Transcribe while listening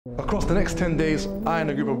Across the next 10 days, I and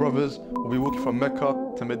a group of brothers will be walking from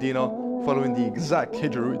Mecca to Medina, following the exact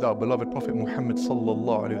Hijra route that our beloved Prophet Muhammad took,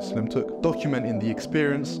 documenting the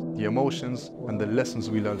experience, the emotions, and the lessons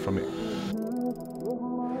we learned from it.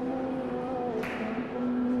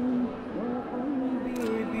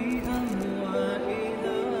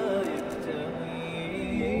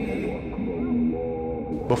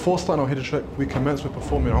 Before starting our Hijra trek, we commenced with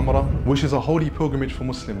performing Umrah, which is a holy pilgrimage for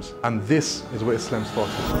Muslims, and this is where Islam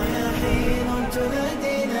started.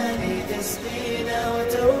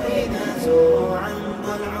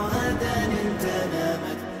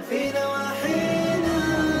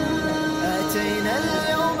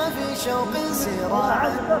 شوق سراعا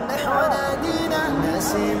نحو نادينا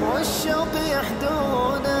نسيم الشوق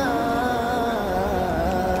يحدونا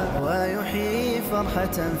ويحيي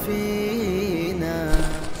فرحة فينا.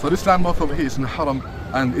 So this landmark over here is in the Haram,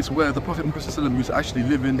 and it's where the Prophet Muhammad used to actually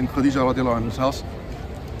live in Khadija radiallahu anha's house.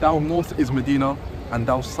 Down north is Medina, and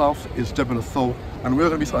down south is Jabal al-Thawr. And we're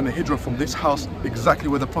going to be starting the Hijra from this house, exactly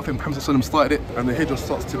where the Prophet Muhammad started it, and the Hijra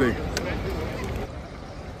starts today.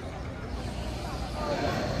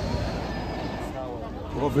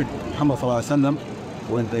 Prophet Muhammad,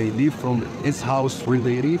 when they leave from his house, when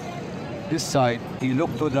they leave this side, he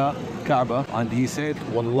looked to the Kaaba and he said,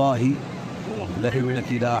 Wallahi,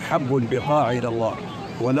 لَهِوِنَكِ لَا حَبُّ الْبِقَاعِ إِلَى اللَّهِ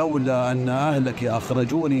وَلَوْلَا أَنَّ أَهْلَكِ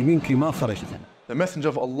أَخْرَجُونِي مِنْكِ مَا خَرَجْتِ. The Messenger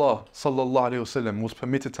of Allah ﷺ was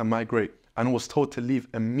permitted to migrate and was told to leave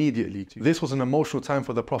immediately. This was an emotional time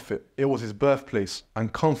for the Prophet. It was his birthplace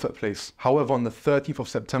and comfort place. However, on the 13th of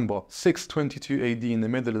September, 622 AD, in the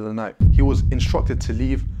middle of the night, he was instructed to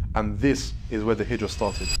leave, and this is where the Hijra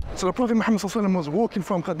started. So the Prophet Muhammad was walking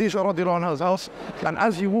from Khadija radiallahu anha's house, and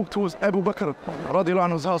as he walked towards Abu Bakr radiallahu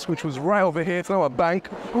anhu's house, which was right over here, through a bank,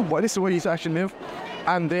 but this is where he used to actually live,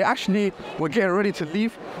 and they actually were getting ready to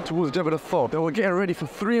leave towards Jabal al-Thawr. They were getting ready for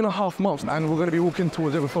 3.5 months, and we're going to be walking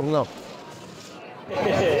towards Jabal al-Thawr now.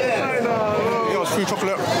 It was free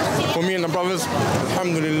chocolate for me and the brothers.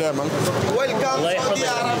 Alhamdulillah, man.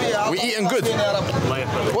 Welcome. We eating good.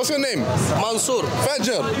 What's your name? Mansoor.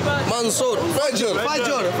 Fajr. Mansoor. Fajr.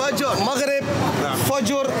 Fajr. Maghrib.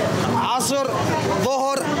 Fajr. Asr.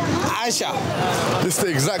 Dhuhr. Asha. This is the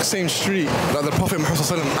exact same street that the Prophet Muhammad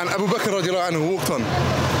and Abu Bakr radiallahu anhu walked on.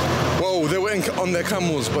 Whoa, they were on their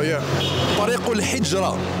camels, but yeah. Tariq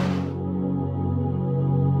al-Hijra.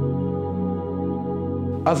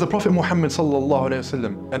 As the Prophet Muhammad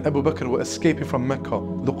ﷺ and Abu Bakr were escaping from Mecca,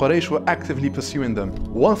 the Quraysh were actively pursuing them.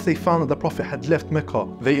 Once they found that the Prophet had left Mecca,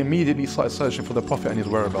 they immediately started searching for the Prophet and his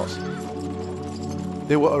whereabouts.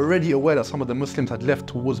 They were already aware that some of the Muslims had left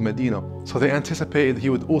towards Medina, so they anticipated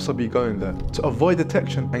he would also be going there. To avoid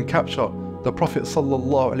detection and capture, the Prophet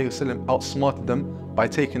ﷺ outsmarted them by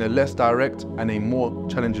taking a less direct and a more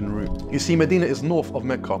challenging route. You see, Medina is north of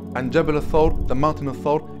Mecca, and Jabal al-Thawr, the mountain of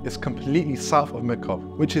Thawr, is completely south of Mecca,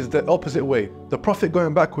 which is the opposite way. The Prophet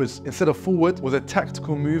going backwards instead of forward was a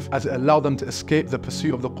tactical move, as it allowed them to escape the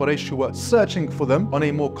pursuit of the Quraysh who were searching for them on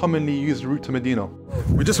a more commonly used route to Medina.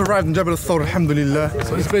 We just arrived in Jabal al-Thawr, alhamdulillah.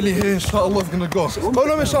 So it's barely here, inshallah, we're gonna go. Hold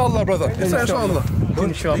on, inshallah, brother. Say inshallah.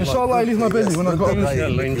 Inshallah, I leave my belly when I go.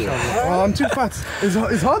 Oh, I'm too fat. Is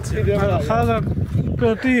hot?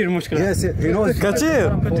 كثير مشكلة. Yes, he knows. كثير.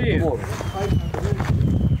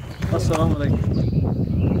 السلام عليكم.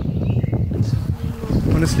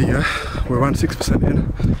 Honestly, yeah, we're around 6%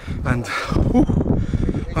 in, and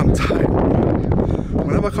I'm tired.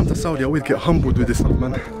 Whenever I come to Saudi, I always get humbled with this stuff,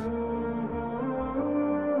 man.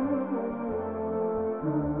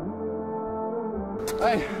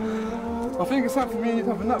 Hey, I think it's time for me to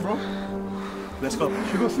have a nap, bro. Let's go.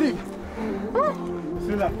 Should we go sleep?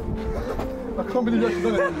 Bismillah. I can't believe you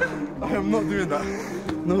actually done it. I am not doing that.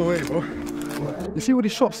 No way, bro. You see all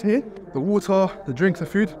these shops here? The water, the drinks, the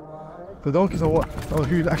food. The donkeys are what? Oh,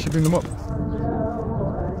 who'd actually bring them up?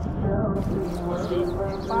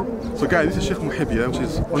 So guys, this is Sheikh Muhib, yeah, which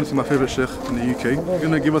is honestly my favourite Sheikh in the UK. He's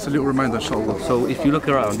going to give us a little reminder, inshallah. So if you look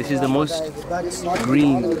around, this is the most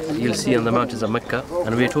green you'll see on the mountains of Mecca.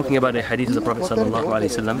 And we're talking about a hadith of the Prophet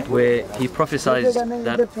ﷺ, where he prophesied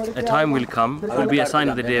that a time will come, will be a sign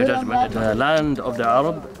of the Day of Judgment. The land of the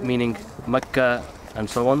Arab, meaning Mecca and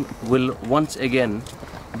so on, will once again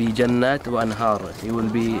be Jannat wa Anhar. It will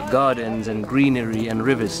be gardens and greenery and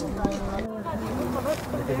rivers.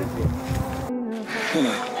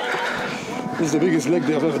 This is the biggest leg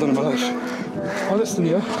day I've ever done in my life.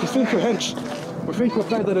 Honestly, yeah, you think we're hench. We think we're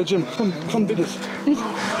playing at the gym. Come do this.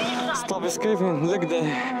 Stop escaping, leg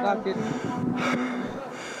day.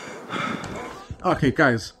 Okay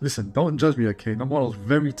guys, listen, don't judge me, okay? Number one, I was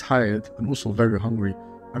very tired and also very hungry.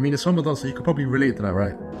 I mean, it's Ramadan, so you could probably relate to that,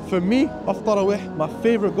 right? For me, after Tarawih, my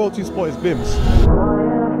favourite go-to spot is Bim's.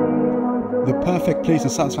 The perfect place to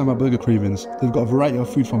satisfy my burger cravings. They've got a variety of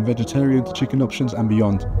food from vegetarian to chicken options and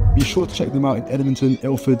beyond. Be sure to check them out in Edmonton,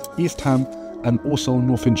 Ilford, East Ham and also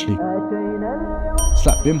North Finchley.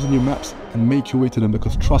 Slap Bim's on your maps and make your way to them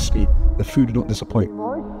because trust me, the food will not disappoint.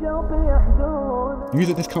 Use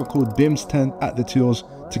the discount code BIMS10 at the tills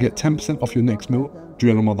to get 10% off your next meal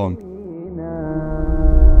during Ramadan.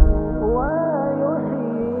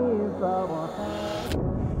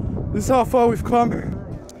 This is how far we've come,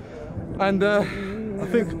 and I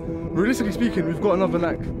think, realistically speaking, we've got another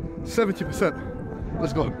like 70%.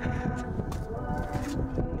 Let's go.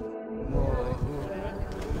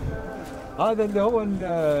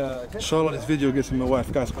 Inshallah, this video gets to my wife.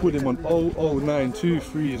 Guys, call him on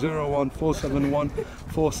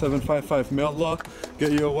 0092301471455. May Allah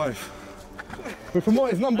get you a wife. Wait, from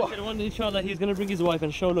what, his number? Inshallah, he's gonna bring his wife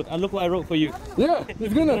and show, look what I wrote for you. Yeah,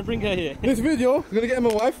 he's gonna bring her here. This video is gonna get him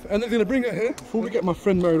a wife and they're gonna bring her here. Before we get my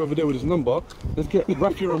friend married over there with his number, let's get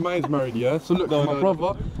Rafi Remains married, yeah? So look, my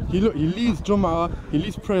brother, he leads Jum'ah, he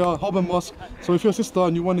leads prayer, Hubba Mosque. So if you're a sister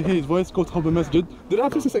and you want to hear his voice, go to Hubba Masjid. Do they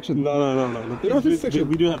have sister section? No. They don't have sister section?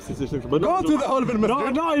 We do have sister section, but go to the Hubba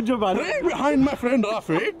Masjid. No, Jum'ah. Pray behind my friend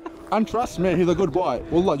Rafi. And trust me, he's a good boy.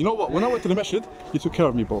 Wallah, you know what? When I went to the masjid, he took care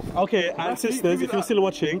of me, bro. Okay, and sisters, if you're still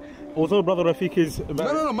watching, although Brother Rafiq is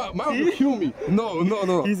married, No, my will kill me.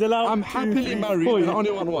 No. He's allowed. I'm happily married and I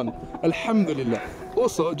only want one. Alhamdulillah.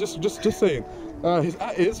 Also, just saying, his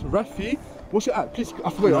at is Rafi. What's your at? Please, I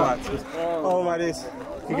forgot. Oh my days.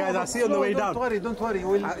 You guys, I'll see you on the way down. Don't worry.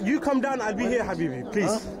 We'll... You come down, I'll be here, Habibi,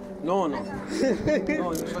 please. No.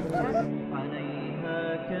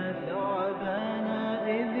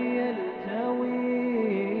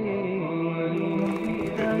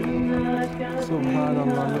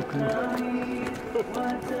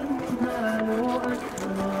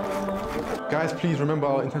 Guys, please remember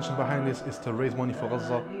our intention behind this is to raise money for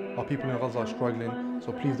Gaza. Our people in Gaza are struggling,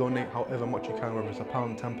 so please donate however much you can, whether it's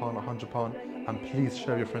 £1, £10, £100, and please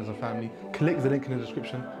share your friends and family. Click the link in the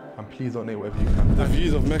description and please donate whatever you can. The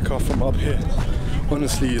views of Mecca from up here,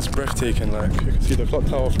 honestly, it's breathtaking. Like, you can see the clock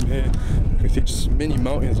tower from here, you can see just many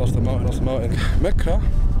mountains after mountain after mountain. Mecca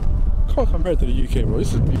can't compare to the UK, bro.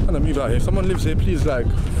 This is, I'm gonna move out here. If someone lives here, please like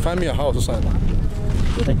find me a house or something.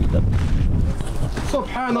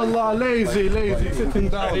 Subhanallah, lazy, sitting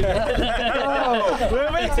down.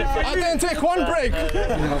 We're waiting for you. I didn't take one break.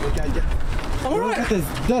 I'm alright. It's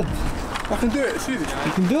dead. I can do it, it's easy.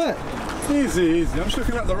 You can do it. Easy. I'm just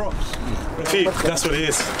looking at the rocks. Rafiq, that's what it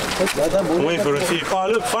is. I'm waiting for Rafiq. Oh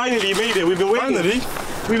look, finally you made it. We've been waiting. Finally?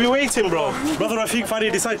 We've been waiting, bro. Brother Rafiq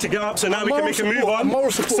finally decided to get up, so now we can make a move on.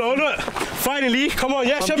 Moral support. So look, finally, come on,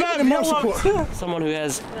 yeah, Shabab. Moral support. Someone who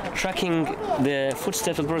has tracking the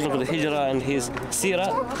footsteps of the Prophet of the Hijra and his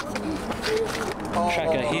Seerah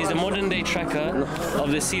tracker. He is the modern day tracker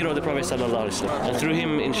of the Seerah of the Prophet sallallahu alaihi wasallam. And through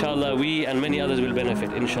him, inshallah, we and many others will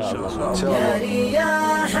benefit, inshallah.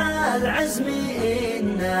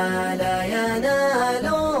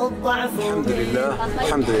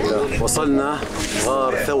 الحمد لله وصلنا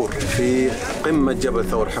غار ثور في قمة جبل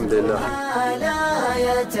ثور الحمد لله. لا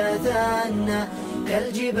يتثنى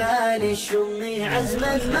كالجبال الشم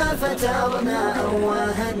عزما ما فترنا أو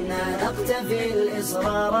وهنا نقتفي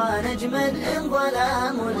الإصرار نجما إن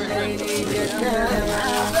ظلام الليل جنى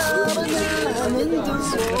عبرنا من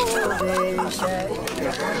دروب شيء.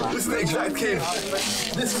 This is the exact cave.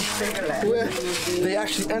 This is where they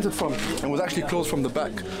actually entered from and was actually closed from the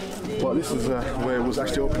back. But this is where it was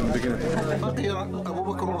actually open in the beginning. بقي أبو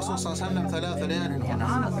بكر والرسول صلى الله عليه وسلم 3 ليال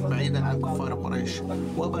هنا بعيدا عن كفار قريش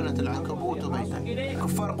وبنت العنكبوت بيتا.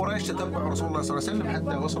 كفار قريش تتبعوا رسول الله صلى الله عليه وسلم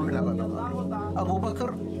حتى وصلوا إلى بابل. أبو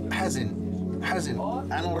بكر حزن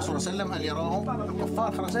على الرسول صلى الله عليه وسلم أن يراهم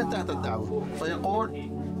الكفار خلاص انتهت الدعوة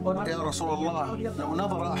فيقول يا رسول الله لو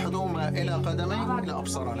نظر أحدهما إلى قدميه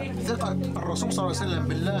لأبصرنا. ثقة الرسول صلى الله عليه وسلم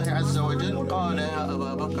بالله عز وجل قال يا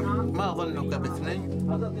أبا بكر ما ظنك باثنين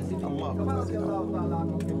الله.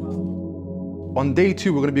 On day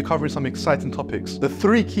 2, we're going to be covering some exciting topics. The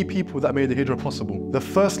 3 key people that made the Hijra possible. The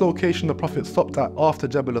first location the Prophet stopped at after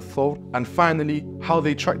Jabal al-Thawr. And finally, how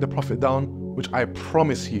they tracked the Prophet down, which I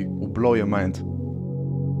promise you will blow your mind.